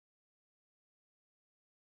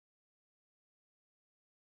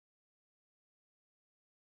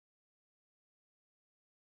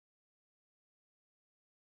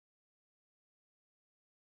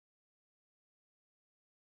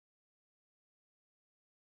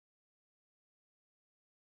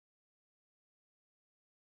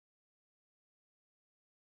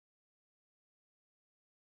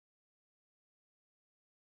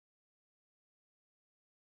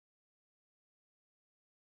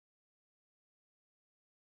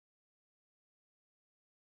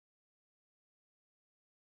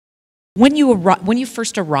When you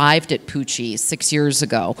first arrived at Pucci 6 years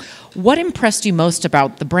ago, what impressed you most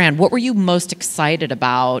about the brand? What were you most excited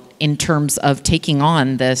about in terms of taking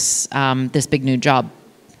on this this big new job?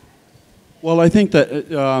 Well, I think that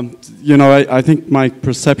I think my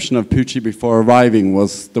perception of Pucci before arriving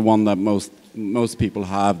was the one that most people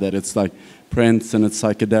have, that it's like Prince and it's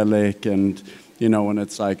psychedelic and and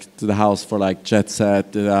it's like the house for like jet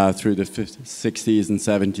set through the 50s, 60s and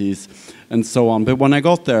 70s and so on. But when I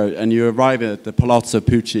got there and you arrive at the Palazzo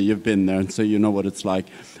Pucci, you've been there and so you know what it's like.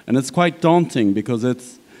 And it's quite daunting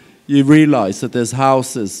because you realize that this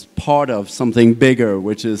house is part of something bigger,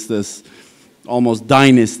 which is this almost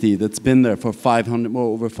dynasty that's been there for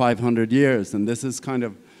over 500 years. And this is kind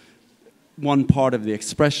of one part of the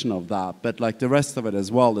expression of that. But like the rest of it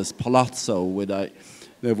as well, this palazzo with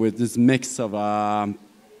this mix of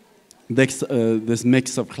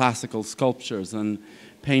classical sculptures and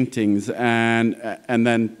paintings, and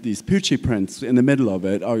then these Pucci prints in the middle of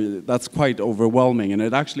it. That's quite overwhelming, and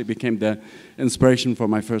it actually became the inspiration for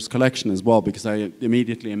my first collection as well, because I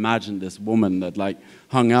immediately imagined this woman that like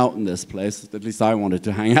hung out in this place. At least I wanted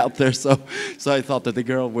to hang out there, so I thought that the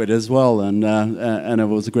girl would as well, and it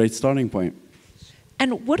was a great starting point.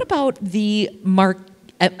 And what about the Marquis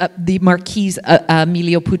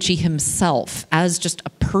Emilio Pucci himself, as just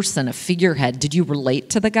a person, a figurehead? Did you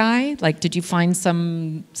relate to the guy? Like, did you find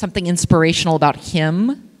something inspirational about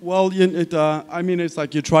him? Well, I mean, it's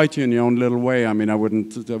like you try to in your own little way. I mean, I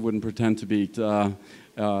wouldn't pretend to be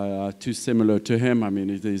too similar to him. I mean,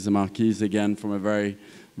 he's a Marquis again from a very,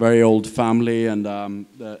 very old family,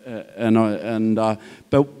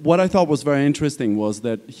 but what I thought was very interesting was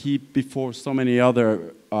that he, before so many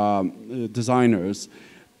other designers,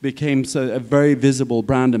 became a very visible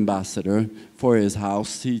brand ambassador for his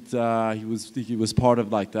house. He was part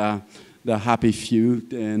of like the happy few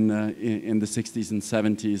in the 60s and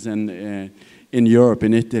 70s and in Europe,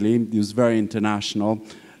 in Italy. He was very international,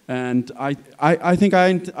 and I think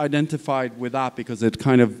I identified with that because it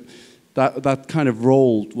kind of that kind of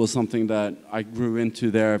role was something that I grew into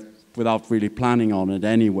there without really planning on it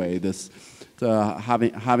anyway. This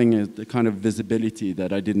having a kind of visibility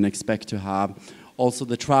that I didn't expect to have. Also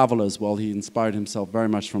the travel as well. He inspired himself very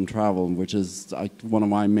much from travel, which is one of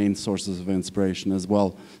my main sources of inspiration as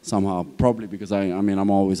well, somehow. Probably because I mean,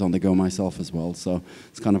 I'm always on the go myself as well, so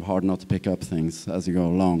it's kind of hard not to pick up things as you go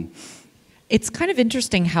along. It's kind of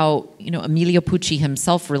interesting how, Emilio Pucci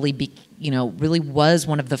himself really was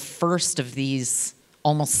one of the first of these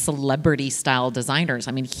almost celebrity-style designers.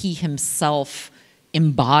 I mean, he himself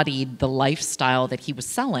embodied the lifestyle that he was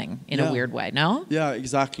selling in a weird way, no? Yeah,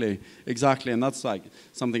 exactly, and that's like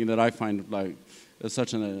something that I find like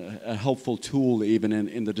such a helpful tool even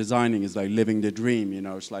in the designing, is like living the dream.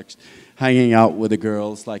 It's like hanging out with the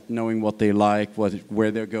girls, like knowing what they like, where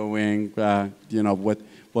they're going,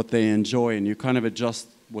 what they enjoy, and you kind of adjust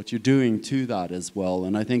what you're doing to that as well.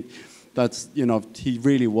 And I think that's he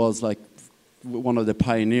really was like one of the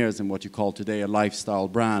pioneers in what you call today a lifestyle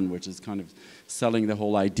brand, which is kind of selling the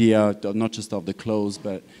whole idea, not just of the clothes,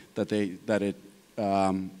 but that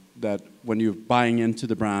when you're buying into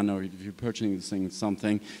the brand or if you're purchasing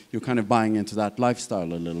something, you're kind of buying into that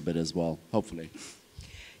lifestyle a little bit as well, hopefully.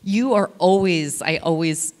 I always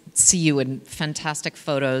see you in fantastic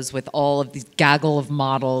photos with all of these gaggle of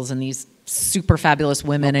models and these super fabulous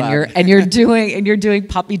women, and you're doing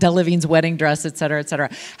Poppy Delevingne's wedding dress, et cetera, et cetera.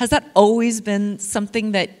 Has that always been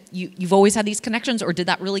something that you've always had these connections, or did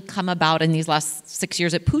that really come about in these last 6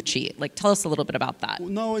 years at Pucci? Like, tell us a little bit about that.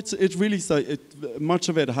 No, it really much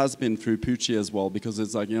of it has been through Pucci as well, because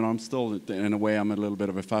it's like I'm still in a way I'm a little bit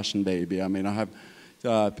of a fashion baby. I mean, I have.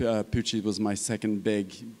 Pucci was my second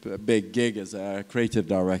big gig as a creative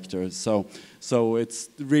director, so it's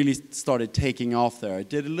really started taking off there. I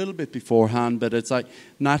did a little bit beforehand, but it's like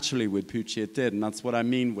naturally with Pucci it did, and that's what I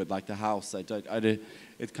mean with like the house. It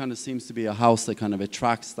kind of seems to be a house that kind of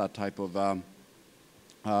attracts that type of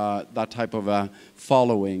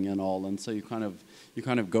following and all, and so you kind of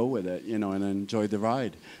go with it, and enjoy the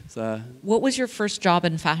ride. So, what was your first job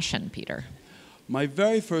in fashion, Peter? My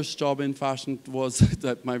very first job in fashion was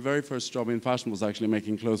actually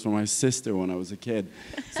making clothes for my sister when I was a kid.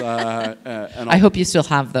 So, I hope you still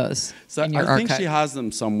have those. So in your I think archive. she has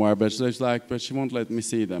them somewhere, but she won't let me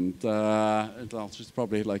see them. She's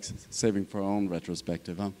probably like saving for her own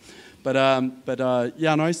retrospective, huh? I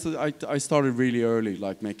started really early,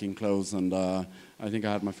 like making clothes, and I think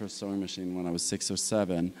I had my first sewing machine when I was 6 or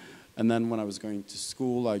 7, and then when I was going to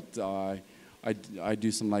school, I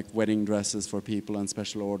do some like wedding dresses for people and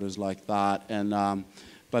special orders like that, and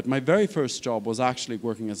But my very first job was actually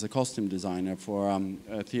working as a costume designer for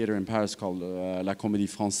a theater in Paris called La Comédie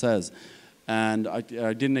Française. And I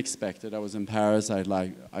didn't expect it. I was in Paris. I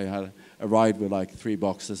had arrived with like 3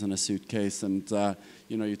 boxes and a suitcase, and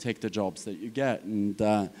you know, you take the jobs that you get.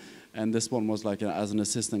 And this one was like as an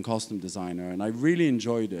assistant costume designer, and I really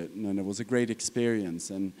enjoyed it. And it was a great experience.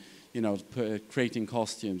 And you know, creating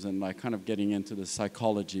costumes and like kind of getting into the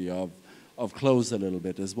psychology of clothes a little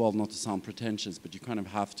bit as well. Not to sound pretentious, but you kind of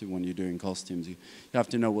have to when you're doing costumes. You have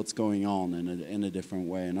to know what's going on in a different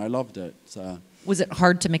way, and I loved it. Was it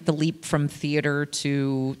hard to make the leap from theater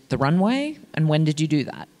to the runway? And when did you do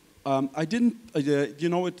that? I didn't. You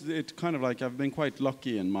know, it kind of like I've been quite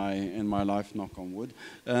lucky in my life, knock on wood.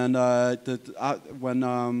 And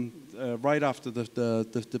when right after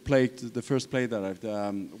the first play that I've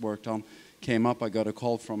worked on came up, I got a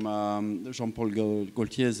call from Jean-Paul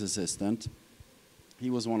Gaultier's assistant. He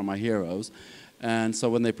was one of my heroes. And so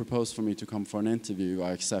when they proposed for me to come for an interview,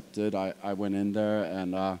 I accepted. I went in there,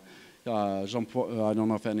 and Jean-Paul, I don't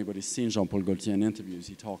know if anybody's seen Jean-Paul Gaultier in interviews.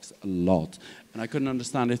 He talks a lot. And I couldn't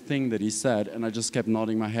understand a thing that he said, and I just kept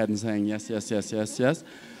nodding my head and saying yes, yes, yes, yes, yes.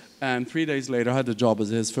 And 3 days later, I had the job as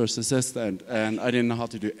his first assistant, and I didn't know how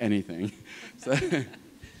to do anything.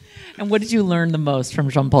 And what did you learn the most from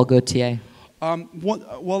Jean-Paul Gaultier?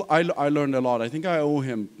 Well, I learned a lot. I think I owe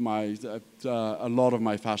him a lot of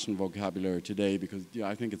my fashion vocabulary today, because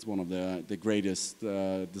I think it's one of the greatest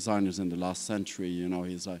designers in the last century. You know,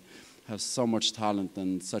 he's has so much talent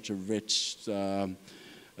and such a rich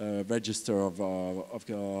register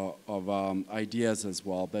of ideas as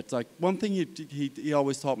well. But like one thing he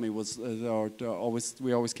always taught me was,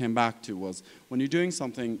 we always came back to, was when you're doing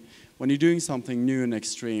something new and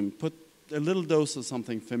extreme, put a little dose of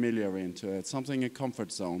something familiar into it, something a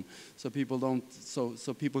comfort zone, so people don't,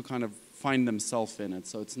 so people kind of find themselves in it.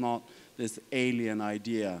 So it's not this alien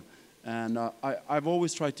idea. And I've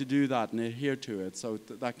always tried to do that and adhere to it. So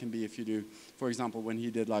that can be if you do, for example, when he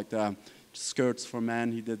did like the skirts for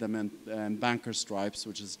men, he did them in banker stripes,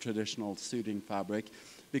 which is traditional suiting fabric,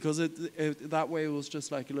 because that way it was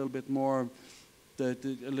just like a little bit more. A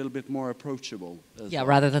little bit more approachable. Yeah,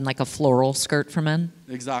 rather than like a floral skirt for men?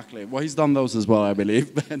 Exactly. Well, he's done those as well, I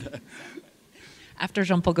believe. After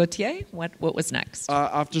Jean-Paul Gaultier, what was next?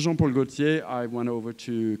 After Jean-Paul Gaultier, I went over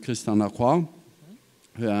to Christian Lacroix,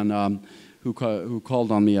 and who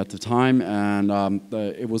called on me at the time, and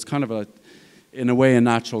it was kind of in a way a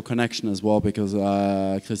natural connection as well, because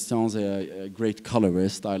Christian's a great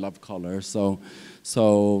colorist. I love color, so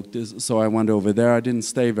I went over there. I didn't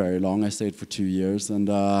stay very long. I stayed for 2 years, and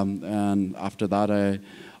after that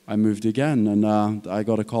I moved again, and I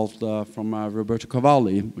got a call from Roberto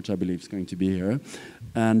Cavalli, which I believe is going to be here,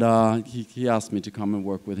 and he asked me to come and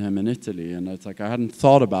work with him in Italy. And it's like I hadn't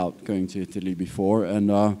thought about going to Italy before,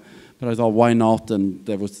 and but I thought, why not? And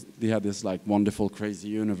they had this like wonderful, crazy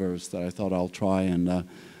universe that I thought I'll try, and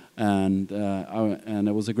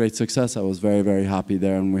it was a great success. I was very, very happy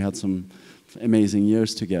there, and we had some amazing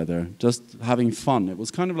years together, just having fun. It was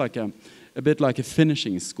kind of like a bit like a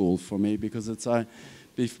finishing school for me, because it's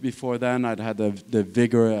before then I'd had the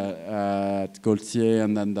vigor at Gaultier,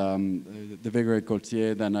 and then the vigor at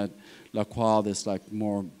Gaultier, then at Lacroix, this like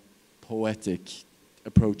more poetic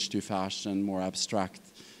approach to fashion, more abstract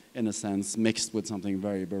in a sense, mixed with something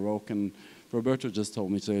very Baroque. And Roberto just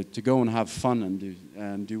told me to go and have fun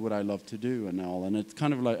and do what I love to do and all. And it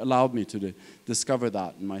kind of like allowed me to discover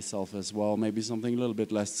that in myself as well. Maybe something a little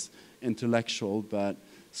bit less intellectual, but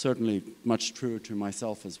certainly much truer to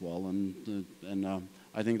myself as well. And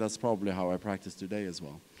I think that's probably how I practice today as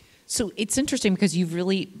well. So it's interesting because you've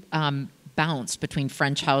really bounced between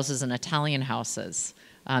French houses and Italian houses.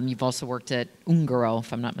 You've also worked at Ungaro,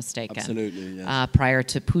 if I'm not mistaken. Absolutely, yes. Prior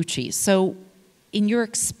to Pucci. So in your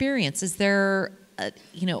experience, is there,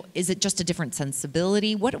 is it just a different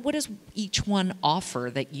sensibility? What does each one offer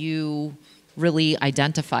that you really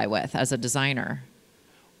identify with as a designer?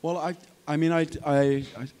 Well, I mean,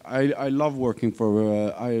 I love working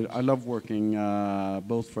for I love working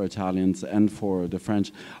both for Italians and for the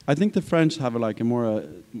French. I think the French have a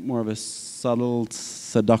more of a subtle,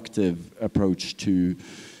 seductive approach to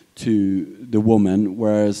the woman,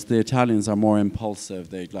 whereas the Italians are more impulsive.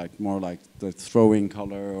 They more like the throwing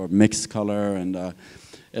color or mixed color, and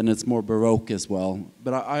it's more Baroque as well.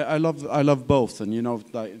 But I love both,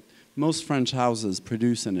 and most French houses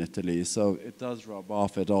produce in Italy, so it does rub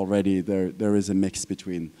off it already. There is a mix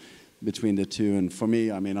between the two, and for me,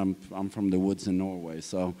 I mean, I'm from the woods in Norway,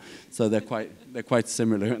 so they're quite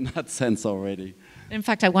similar in that sense already. In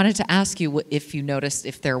fact, I wanted to ask you if you noticed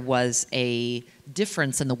if there was a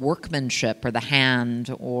difference in the workmanship or the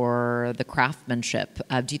hand or the craftsmanship.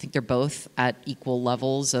 Do you think they're both at equal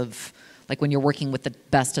levels of, like when you're working with the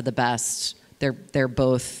best of the best, they're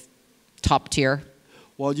both top tier?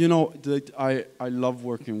 Well, you know, I love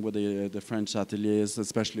working with the French ateliers,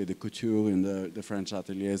 especially the couture in the French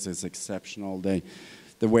ateliers is exceptional.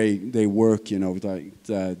 The way they work, you know,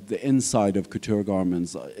 the inside of couture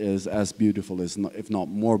garments is as beautiful, if not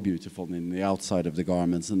more beautiful than the outside of the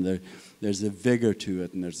garments. And there's a vigor to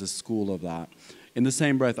it, and there's a school of that. In the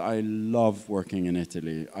same breath, I love working in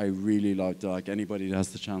Italy. I really like anybody that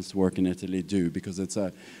has the chance to work in Italy do, because it's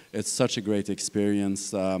such a great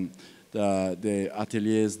experience. The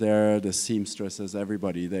ateliers there, the seamstresses,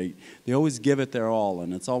 everybody, they always give it their all,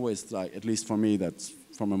 and it's always, like, at least for me, that's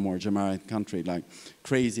from a more Germanic country, like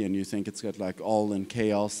crazy, and you think it's got like all in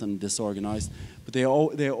chaos and disorganized, but they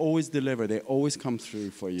always deliver. They always come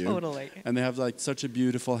through for you. Totally. And they have like such a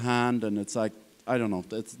beautiful hand, and it's like, I don't know,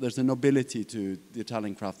 there's a nobility to the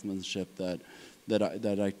Italian craftsmanship that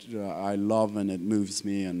I love, and it moves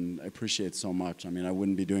me and I appreciate so much. I mean, I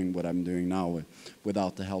wouldn't be doing what I'm doing now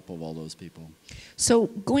without the help of all those people. So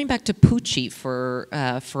going back to Pucci for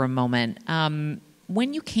a moment,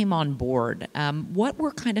 when you came on board, what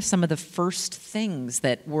were kind of some of the first things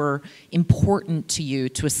that were important to you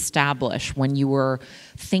to establish when you were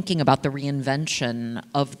thinking about the reinvention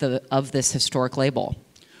of this historic label?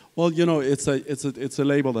 Well, you know, it's a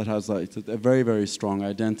label that has a very, very strong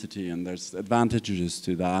identity, and there's advantages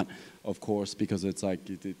to that, of course, because it's like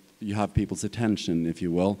you have people's attention, if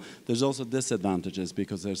you will. There's also disadvantages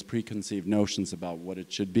because there's preconceived notions about what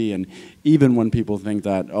it should be, and even when people think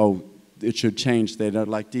that, oh, it should change, they're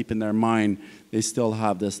like deep in their mind, they still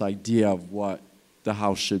have this idea of what the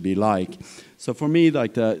house should be like. So for me,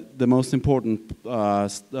 like the most important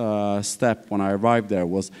step when I arrived there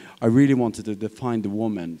was I really wanted to define the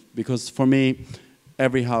woman, because for me,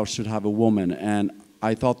 every house should have a woman, and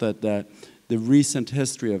I thought that the recent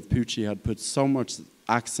history of Pucci had put so much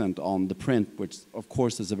accent on the print, which of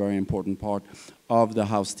course is a very important part of the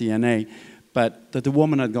house DNA, but that the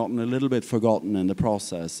woman had gotten a little bit forgotten in the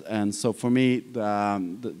process. And so for me,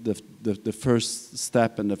 the first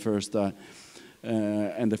step and the first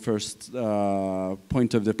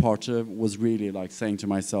point of departure was really like saying to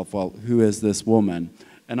myself, well, who is this woman?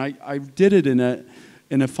 And I did it in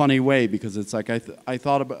a funny way, because it's like I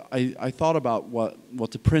thought about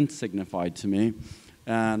what the print signified to me,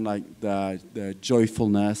 and like the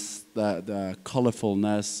joyfulness, the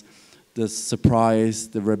colorfulness, the surprise,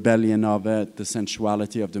 the rebellion of it, the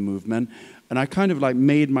sensuality of the movement. And I kind of like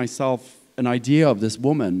made myself an idea of this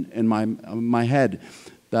woman in my head,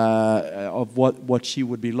 of what she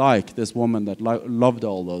would be like, this woman that loved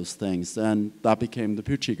all those things. And that became the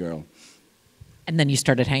Pucci girl. And then you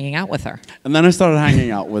started hanging out with her. And then I started hanging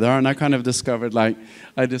out with her, and I kind of discovered, her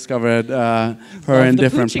in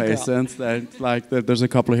different places. There's a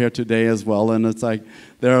couple here today as well, and it's like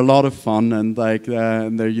they're a lot of fun, and like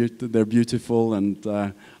and they're beautiful, and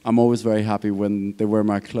I'm always very happy when they wear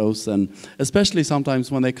my clothes, and especially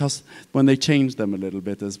sometimes when they change them a little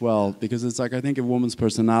bit as well, because it's like I think a woman's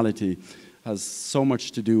personality has so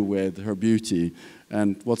much to do with her beauty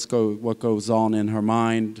and what goes on in her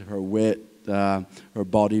mind, her wit, her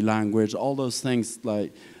body language, all those things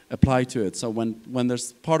like apply to it. So when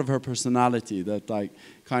there's part of her personality that like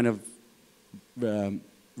kind of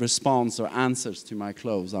responds or answers to my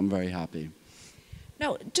clothes, I'm very happy.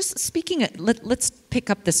 Now, just speaking, let's pick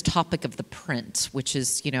up this topic of the print, which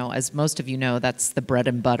is, you know, as most of you know, that's the bread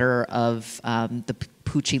and butter of the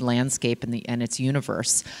Pucci landscape and its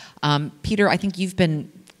universe. Peter, I think you've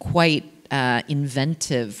been quite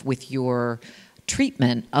inventive with your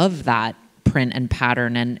treatment of that print and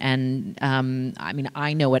pattern, and I mean,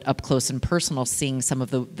 I know it up close and personal, seeing some of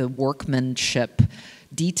the workmanship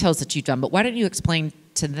details that you've done, but why don't you explain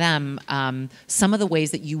to them some of the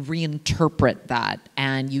ways that you reinterpret that,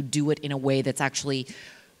 and you do it in a way that's actually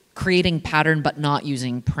creating pattern but not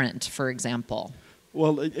using print, for example?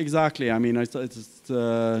 Well, exactly. I mean,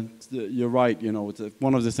 you're right. You know, it's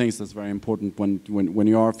one of the things that's very important when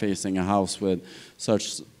you are facing a house with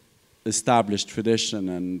such established tradition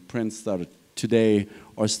and prints that today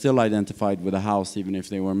are still identified with a house, even if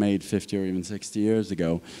they were made 50 or even 60 years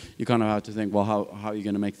ago. You kind of have to think, well, how are you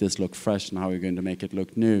going to make this look fresh, and how are you going to make it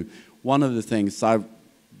look new? One of the things,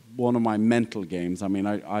 one of my mental games, I mean,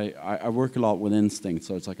 I work a lot with instinct,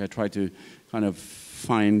 so it's like I try to kind of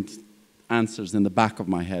find answers in the back of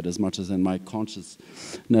my head as much as in my conscious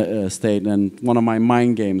state. And one of my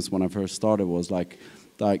mind games when I first started was like,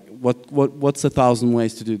 like what's 1,000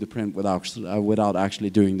 ways to do the print without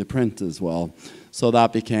actually doing the print as well. So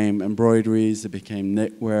that became embroideries, it became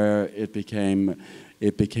knitwear, it became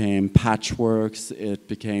patchworks, it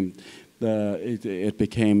became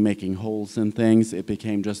making holes in things, it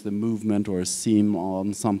became just a movement or a seam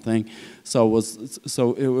on something. So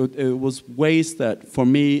it was ways that for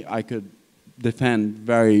me I could defend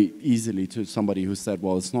very easily to somebody who said,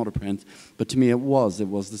 well, it's not a print, but to me it was the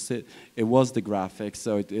graphics,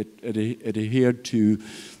 so it adhered to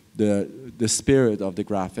the spirit of the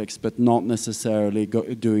graphics, but not necessarily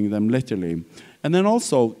doing them literally. And then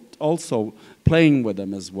also playing with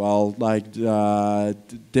them as well, like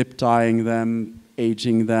dip dyeing them,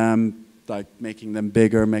 aging them, like making them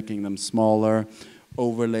bigger, making them smaller,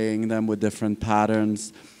 overlaying them with different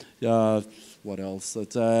patterns. What else?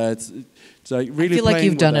 It's like really. I feel like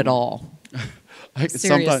you've done it all.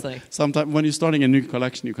 Seriously. Sometimes when you're starting a new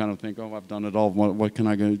collection, you kind of think, oh, I've done it all. What can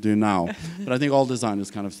I go do now? But I think all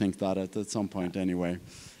designers kind of think that at some point anyway.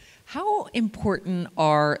 How important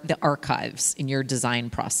are the archives in your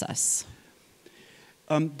design process?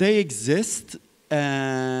 They exist,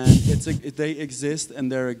 and they exist,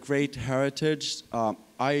 and they're a great heritage.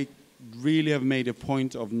 I really have made a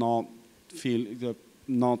point of not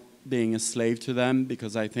being a slave to them,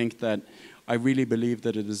 because I think that I really believe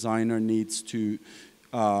that a designer needs to.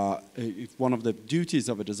 One of the duties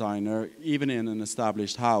of a designer, even in an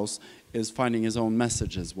established house, is finding his own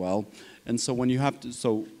message as well. And so when you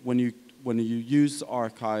use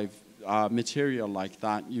archive material like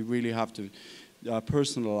that, you really have to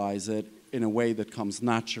personalize it in a way that comes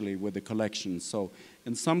naturally with the collection. So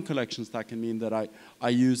in some collections that can mean that I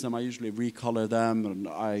use them, I usually recolor them, and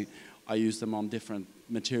I use them on different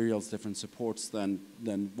materials, different supports than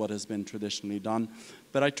what has been traditionally done.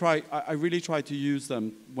 But I really try to use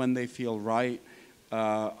them when they feel right.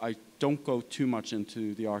 I don't go too much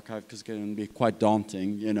into the archive because it can be quite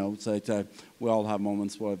daunting, you know. So we all have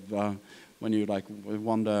moments when you like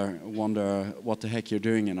wonder what the heck you're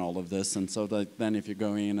doing in all of this, and so that then if you're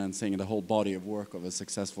going in and seeing the whole body of work of a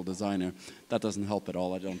successful designer, that doesn't help at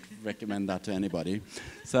all. I don't recommend that to anybody.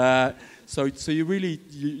 So you really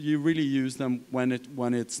use them when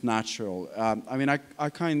it's natural. I mean, I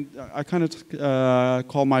kind of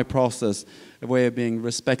call my process a way of being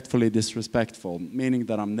respectfully disrespectful, meaning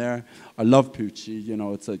that I'm there. I love Pucci, you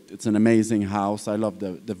know, it's an amazing house. I love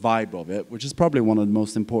the vibe of it, which is probably one of the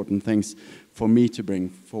most important things for me to bring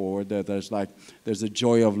forward. That there's a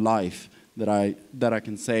joy of life that I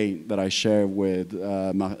can say that I share with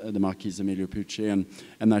the Marquis Emilio Pucci,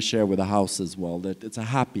 and I share with the house as well. That it's a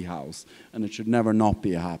happy house, and it should never not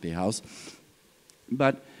be a happy house.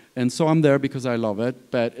 And so I'm there because I love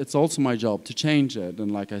it, but it's also my job to change it.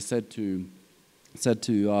 And like I said to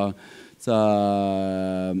the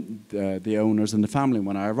owners and the family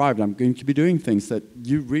when I arrived, I'm going to be doing things that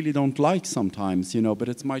you really don't like sometimes, you know, but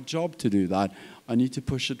it's my job to do that. I need to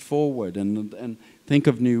push it forward and think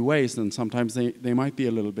of new ways, and sometimes they might be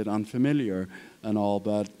a little bit unfamiliar and all,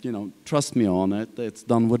 but, you know, trust me on it, it's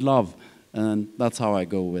done with love, and that's how I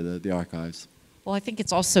go with the archives. Well, I think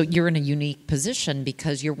it's also, you're in a unique position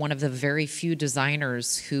because you're one of the very few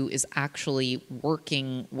designers who is actually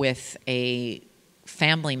working with a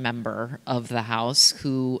family member of the house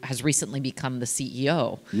who has recently become the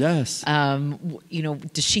CEO. Yes. You know,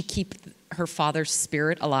 does she keep her father's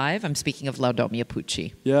spirit alive? I'm speaking of Laodomia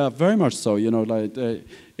Pucci. Yeah, very much so. You know, like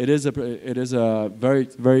it is a very,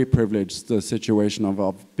 very privileged situation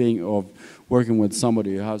of working with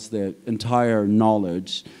somebody who has the entire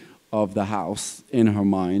knowledge of the house in her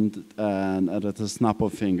mind, and at the snap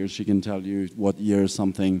of fingers she can tell you what year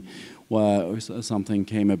something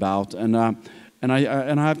came about. And I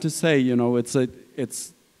have to say, you know, it's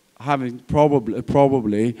having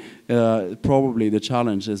probably the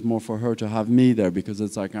challenge is more for her to have me there, because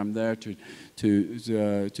it's like I'm there to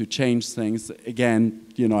change things. Again,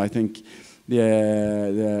 you know, I think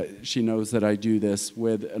she knows that I do this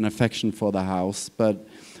with an affection for the house,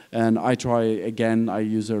 and I try, again, I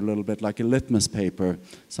use her a little bit like a litmus paper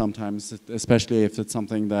sometimes, especially if it's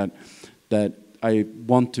something that I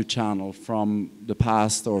want to channel from the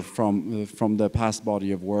past or from the past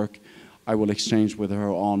body of work. I will exchange with her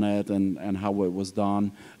on it and how it was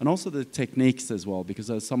done, and also the techniques as well,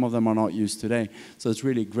 because some of them are not used today. So it's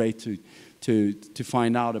really great to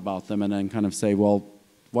find out about them and then kind of say, well,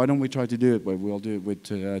 why don't we try to do it? Well, we'll do it with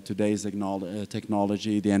today's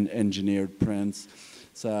technology, the engineered prints.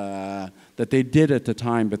 That they did at the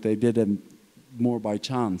time, but they did it more by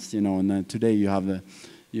chance, you know. And then today you have the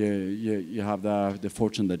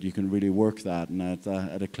fortune that you can really work that, and at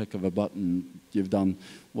a click of a button, you've done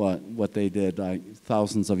what they did, like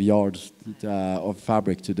thousands of yards of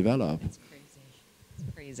fabric to develop. It's crazy.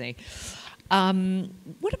 It's crazy.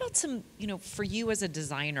 What about some, for you as a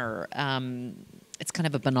designer, it's kind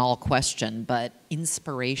of a banal question, but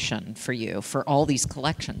inspiration for you for all these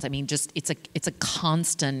collections? I mean, just it's a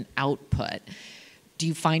constant output. Do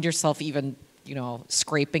you find yourself even,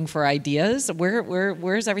 scraping for ideas?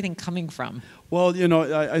 Where's everything coming from? Well,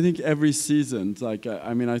 I think every season, like,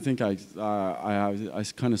 I think I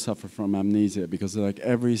kind of suffer from amnesia because, like,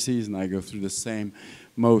 every season I go through the same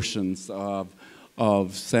motions of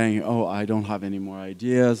saying, oh, I don't have any more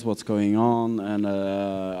ideas, what's going on, and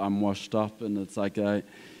I'm washed up, and it's like,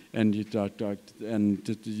 and you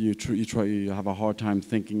have a hard time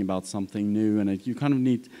thinking about something new, and you kind of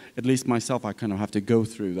need, at least myself, I kind of have to go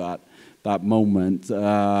through that moment.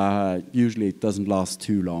 Usually it doesn't last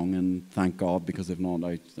too long, and thank God, because if not,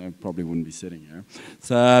 I probably wouldn't be sitting here.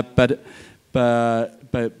 So, but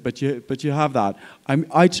you have that.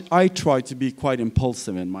 I try to be quite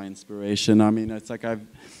impulsive in my inspiration. I mean, it's like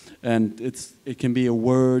it can be a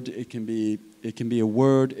word, it can be a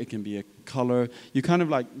word, it can be a color. You kind of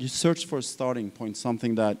like, you search for a starting point,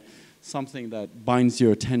 something that binds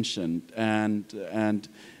your attention, and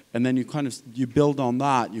then you build on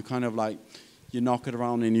that. You kind of like, you knock it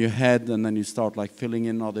around in your head, and then you start like filling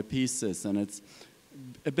in other pieces, and it's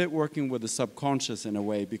a bit working with the subconscious in a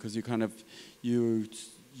way, because you kind of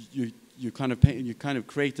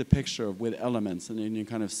create a picture with elements, and then you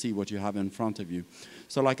kind of see what you have in front of you.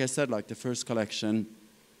 So like I said, like the first collection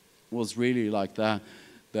was really like the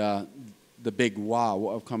big wow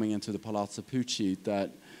of coming into the Palazzo Pucci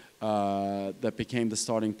that became the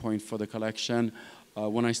starting point for the collection.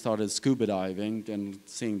 When I started scuba diving and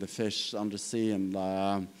seeing the fish undersea, and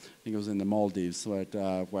I think it was in the Maldives, where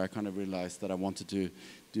I kind of realized that I wanted to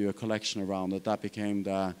do a collection around it. That became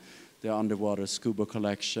the underwater scuba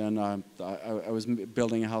collection. I was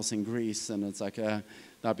building a house in Greece, and it's like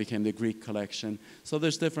that became the Greek collection. So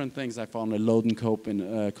there's different things. I found a Loden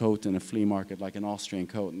coat in a flea market, like an Austrian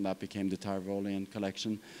coat, and that became the Tyrolean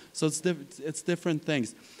collection. So it's different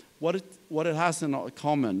things. What it has in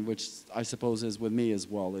common, which I suppose is with me as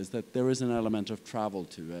well, is that there is an element of travel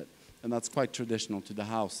to it, and that's quite traditional to the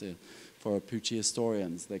house. For Pucci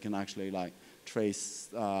historians, they can actually like trace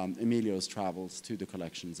Emilio's travels to the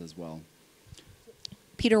collections as well.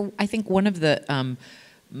 Peter, I think one of the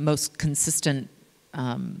most consistent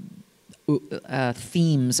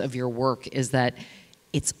themes of your work is that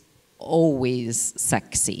it's always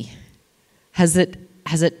sexy. Has it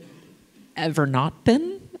ever not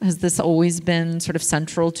been? Has this always been sort of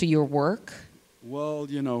central to your work? Well,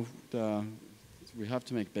 we have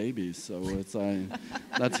to make babies, so it's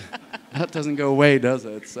that doesn't go away, does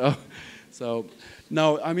it? So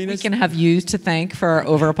no, I mean, we can have you to thank for our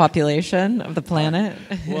overpopulation of the planet.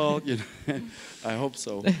 Well, I hope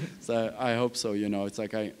so. I hope so. It's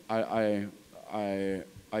like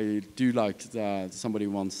I do like somebody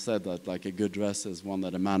once said that, like, a good dress is one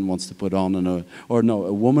that a man wants to put on, a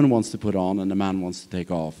woman wants to put on and a man wants to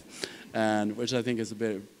take off, and which I think is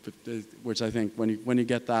which I think when you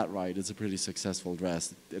get that right, it's a pretty successful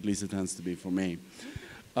dress. At least it tends to be for me.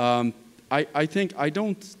 I think I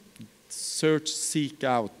don't seek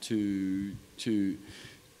out to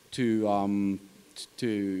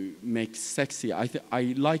make sexy.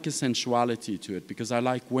 I like a sensuality to it because I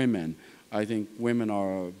like women. I think women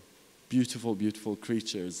are beautiful, beautiful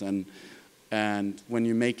creatures, and when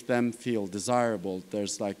you make them feel desirable,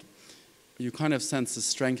 there's like, you kind of sense a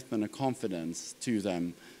strength and a confidence to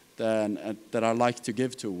them that I like to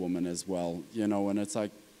give to a woman as well, and it's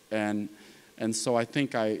like, and so I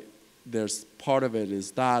think there's part of it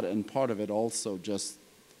is that, and part of it also just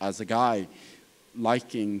as a guy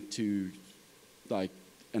liking to like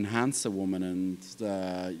enhance a woman and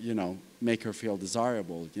make her feel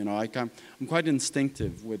desirable. I'm quite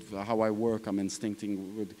instinctive with how I work. I'm instinctive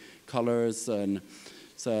with colors, and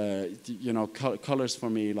so colors for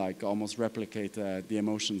me like almost replicate the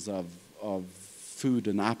emotions of food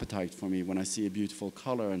and appetite for me when I see a beautiful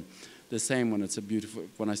color, and the same when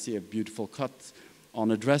I see a beautiful cut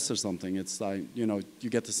on a dress or something. It's like you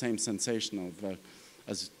get the same sensation of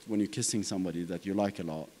as when you're kissing somebody that you like a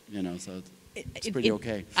lot. So. It's pretty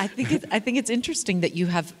okay. I think it's interesting that you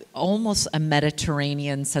have almost a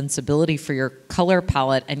Mediterranean sensibility for your color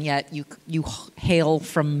palette, and yet you hail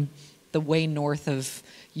from the way north of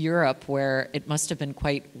Europe, where it must have been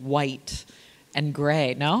quite white and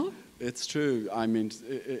gray. No? It's true. I mean,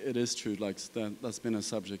 it is true. Like that's been a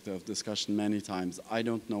subject of discussion many times. I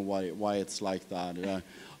don't know why it's like that.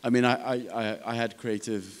 I mean, I had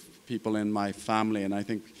creative people in my family, and I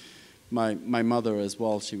think my mother as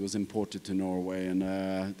well, she was imported to Norway,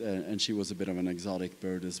 and she was a bit of an exotic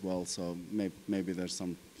bird as well. So maybe there's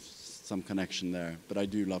some connection there. But I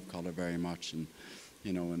do love color very much, and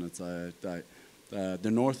you know, and it's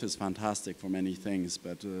the north is fantastic for many things,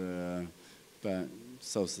 but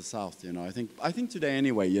so is the south. You know, I think today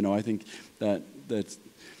anyway. You know, I think that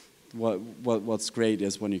what's great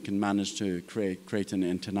is when you can manage to create an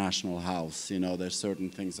international house. You know, there's certain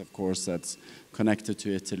things, of course, that's connected to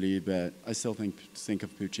Italy, but I still think of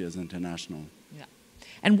Pucci as international. Yeah.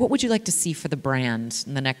 And what would you like to see for the brand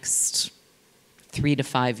in the next 3 to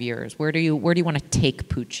 5 years? Where do you want to take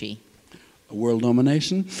Pucci? A world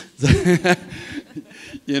domination.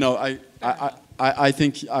 You know, I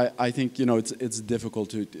think you know it's difficult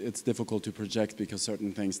to project because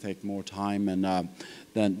certain things take more time and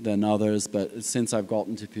than others. But since I've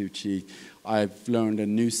gotten to Pucci, I've learned a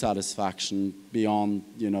new satisfaction beyond,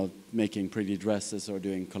 you know, making pretty dresses or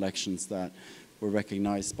doing collections that were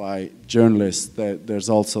recognized by journalists. There's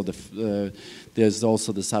also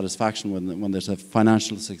the satisfaction when there's a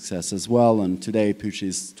financial success as well. And today Pucci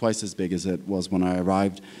is twice as big as it was when I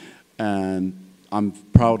arrived, and I'm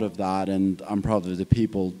proud of that, and I'm proud of the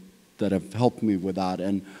people that have helped me with that,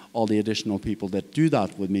 and all the additional people that do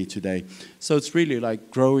that with me today. So it's really like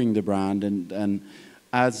growing the brand, and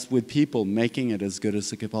as with people, making it as good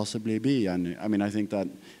as it could possibly be. And I mean, I think that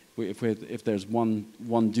if there's one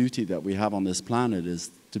duty that we have on this planet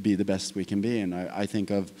is to be the best we can be, and I think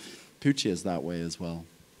of Pucci as that way as well.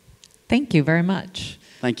 Thank you very much.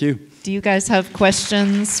 Thank you. Do you guys have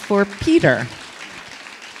questions for Peter?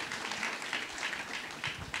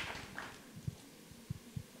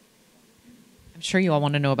 I'm sure you all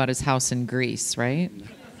want to know about his house in Greece, right?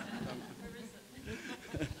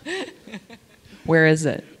 Where is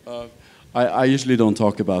it? I usually don't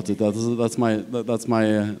talk about it. That's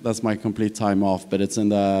my complete time off. But it's in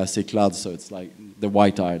the Cyclades, so it's like the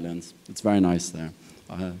White Islands. It's very nice there.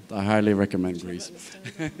 I highly recommend Greece.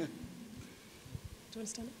 Do you want to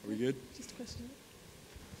stand up? Are we good? Just a question.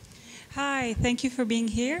 Hi, thank you for being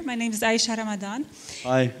here. My name is Aisha Ramadan.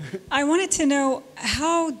 Hi. I wanted to know,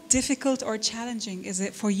 how difficult or challenging is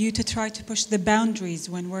it for you to try to push the boundaries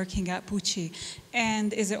when working at Pucci?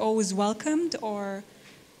 And is it always welcomed, or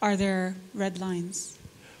are there red lines?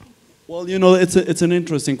 Well, you know, it's an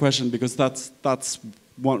interesting question, because that's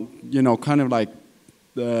one, you know, kind of like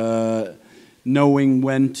knowing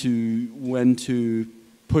when to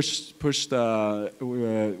push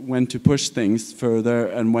things further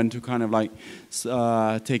and when to kind of like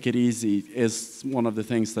take it easy is one of the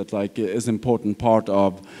things that like is important part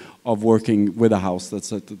of working with a house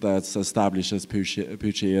that's established as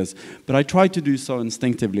Pucci is. But I try to do so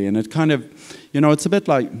instinctively, and it kind of, you know, it's a bit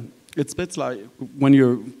like when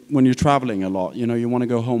you're traveling a lot. You know, you want to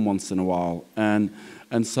go home once in a while, and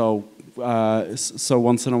so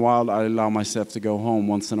once in a while I allow myself to go home.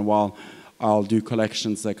 Once in a while I'll do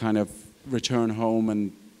collections that kind of return home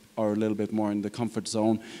and are a little bit more in the comfort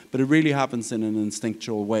zone. But it really happens in an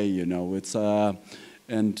instinctual way, you know. It's I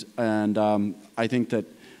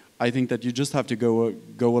think that you just have to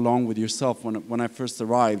go along with yourself. When I first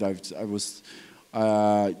arrived, I was,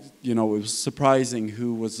 you know, it was surprising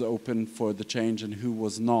who was open for the change and who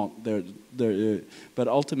was not. But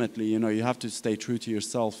ultimately, you know, you have to stay true to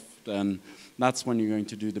yourself, and that's when you're going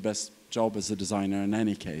to do the best job as a designer in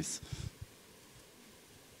any case.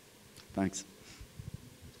 Thanks.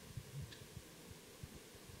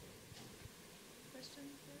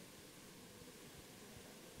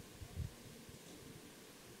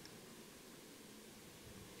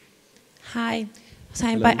 Hi, so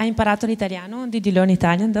hai imparato l'italiano? Did you learn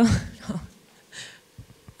Italian though?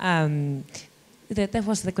 No. That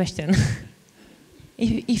was the question.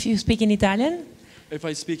 If you speak in Italian? If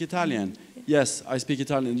I speak Italian? Yes, I speak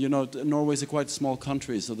Italian. You know, Norway is a quite small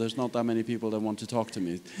country, so there's not that many people that want to talk to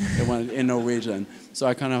me in Norwegian. So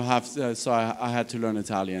I kind of have, I had to learn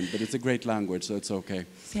Italian, but it's a great language, so it's okay.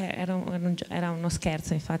 Sì, era uno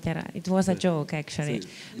scherzo, infatti, it was a joke actually.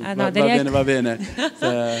 Sì. No, Va bene.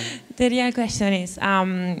 The real question is,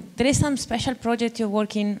 there is some special project you're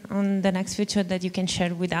working on the next future that you can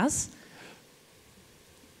share with us?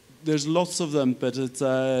 There's lots of them, but it's,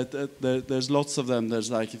 there's lots of them.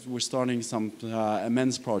 There's like, we're starting some a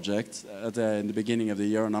men's project in the beginning of the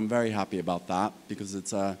year, and I'm very happy about that, because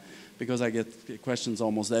it's because I get questions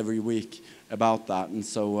almost every week about that, and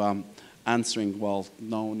so answering, well,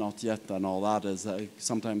 no, not yet, and all that is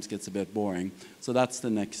sometimes gets a bit boring. So that's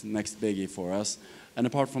the next biggie for us. And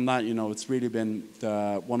apart from that, you know, it's really been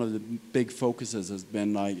one of the big focuses has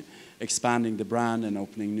been like expanding the brand and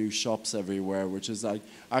opening new shops everywhere, which is like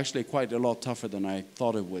actually quite a lot tougher than I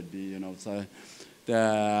thought it would be. You know,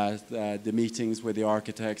 the meetings with the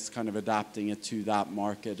architects, kind of adapting it to that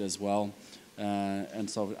market as well. And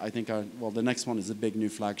so I think, the next one is a big new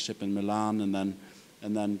flagship in Milan, and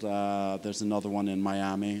then there's another one in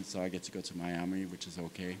Miami, so I get to go to Miami, which is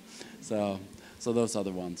okay. So those are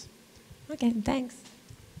the ones. Okay, thanks.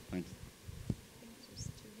 Thanks.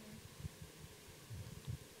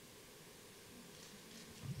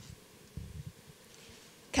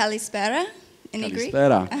 Kalispera in Greek.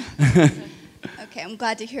 Kalispera. Okay, I'm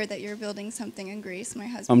glad to hear that you're building something in Greece. My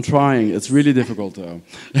husband. I'm trying. It's really difficult, though.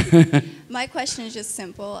 My question is just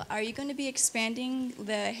simple. Are you going to be expanding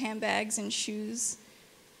the handbags and shoes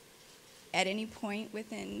at any point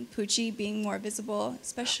within Pucci being more visible,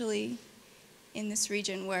 especially in this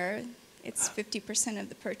region where it's 50% of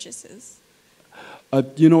the purchases?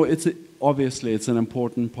 Obviously it's an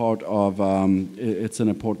important part of a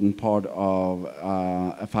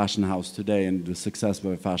fashion house today, and the success of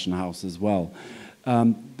a fashion house as well.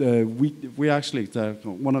 We actually,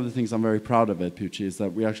 one of the things I'm very proud of at Pucci is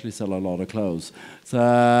that we actually sell a lot of clothes,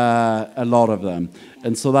 a lot of them,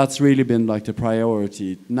 and so that's really been like the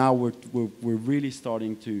priority. Now we're really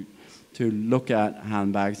starting to look at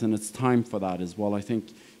handbags, and it's time for that as well. I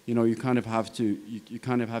think you kind of have to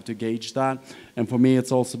gauge that, and for me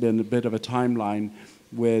it's also been a bit of a timeline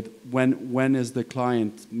with when is the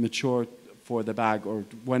client mature for the bag, or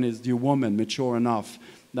when is the woman mature enough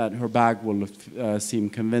that her bag will seem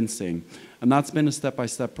convincing. And that's been a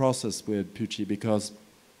step-by-step process with Pucci, because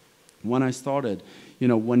when I started,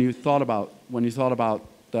 when you thought about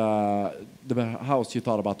the house, you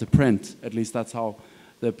thought about the print. At least that's how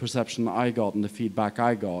the perception I got and the feedback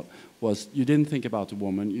I got was. You didn't think about the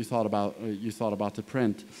woman, you thought about the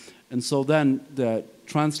print. And so then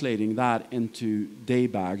translating that into day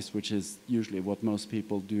bags, which is usually what most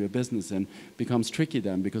people do a business in, becomes tricky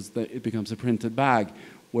then, because it becomes a printed bag,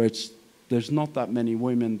 which there's not that many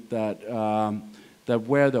women that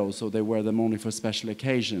wear those, so they wear them only for special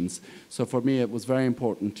occasions. So for me, it was very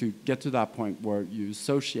important to get to that point where you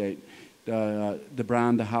associate the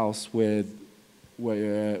brand, the house, with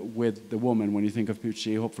the woman. When you think of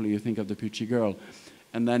Pucci, hopefully you think of the Pucci girl.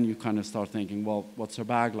 And then you kind of start thinking, well, what's her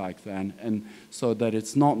bag like then? And so that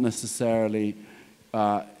it's not necessarily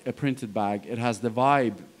a printed bag. It has the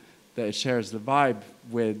vibe, that it shares the vibe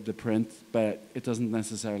with the print, but it doesn't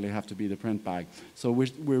necessarily have to be the print bag. So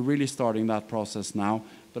we're really starting that process now,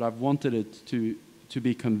 but I've wanted it to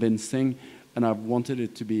be convincing, and I've wanted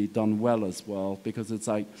it to be done well as well, because it's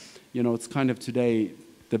like, it's kind of today,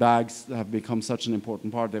 the bags have become such an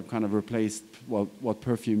important part. They've kind of replaced what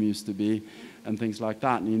perfume used to be and things like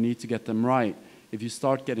that, and you need to get them right. If you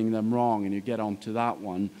start getting them wrong and you get onto that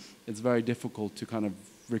one, it's very difficult to kind of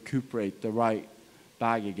recuperate the right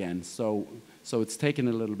bag again. So it's taken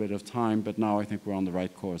a little bit of time, but now I think we're on the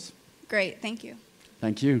right course. Great, thank you.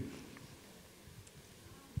 Thank you.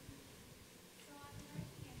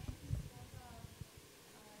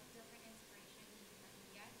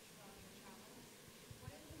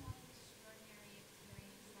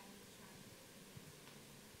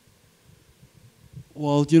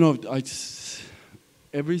 Well,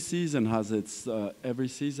 every season has a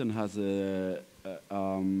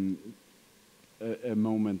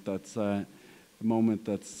moment that's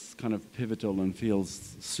kind of pivotal and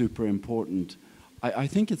feels super important. I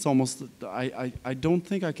think it's almost. I don't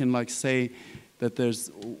think I can say that there's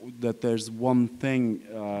one thing,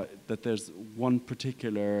 that there's one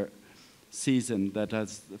particular season that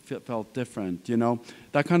has felt different.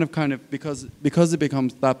 That kind of because it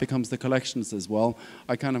becomes the collections as well.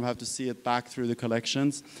 I kind of have to see it back through the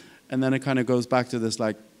collections, and then it kind of goes back to this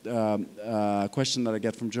question that I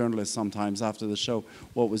get from journalists sometimes after the show.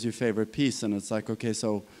 What was your favorite piece? And it's like, okay,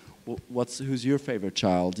 so who's your favorite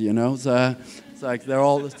child? So it's like they're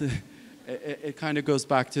all. It kind of goes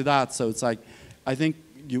back to that. So it's like, I think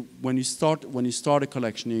when you start a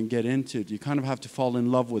collection and you get into it, you kind of have to fall in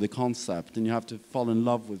love with the concept, and you have to fall in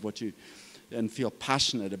love with and feel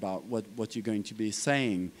passionate about what you're going to be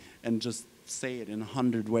saying, and just say it in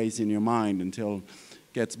 100 ways in your mind until it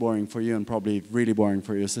gets boring for you, and probably really boring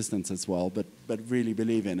for your assistants as well, but really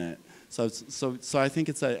believe in it. So I think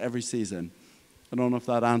it's every season. I don't know if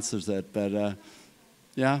that answers it, but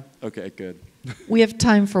yeah? Okay, good. We have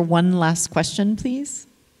time for one last question, please.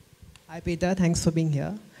 Hi, Peter. Thanks for being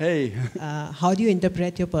here. Hey. How do you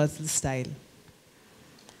interpret your personal style?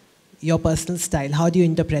 Your personal style, how do you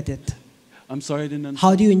interpret it? I'm sorry, I didn't understand.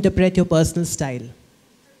 How do you interpret your personal style?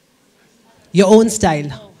 Your own style.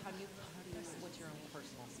 What's your own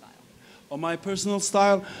personal style? Oh, my personal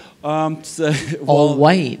style? All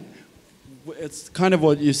white. It's kind of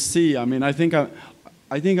what you see. I mean, I think I'm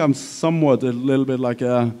somewhat a little bit like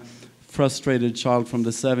a frustrated child from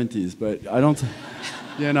the 70s, but I don't.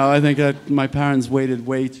 You know, I think that my parents waited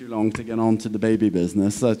way too long to get on to the baby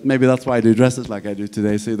business. So maybe that's why I do dresses like I do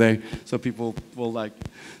today, so people will like,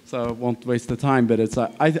 so I won't waste the time. But it's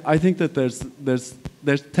I think that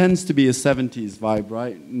there tends to be a 70s vibe,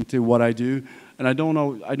 right, into what I do, and I don't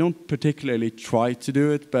know, I don't particularly try to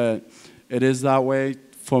do it, but it is that way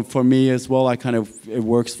for me as well. It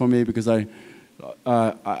works for me because I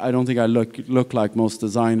don't think I look like most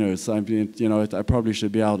designers. I mean, you know, I probably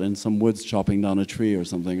should be out in some woods chopping down a tree or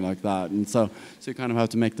something like that. And so you kind of have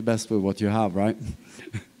to make the best with what you have, right?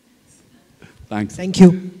 Thanks. Thank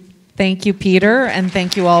you. Thank you, Peter, and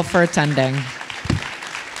thank you all for attending.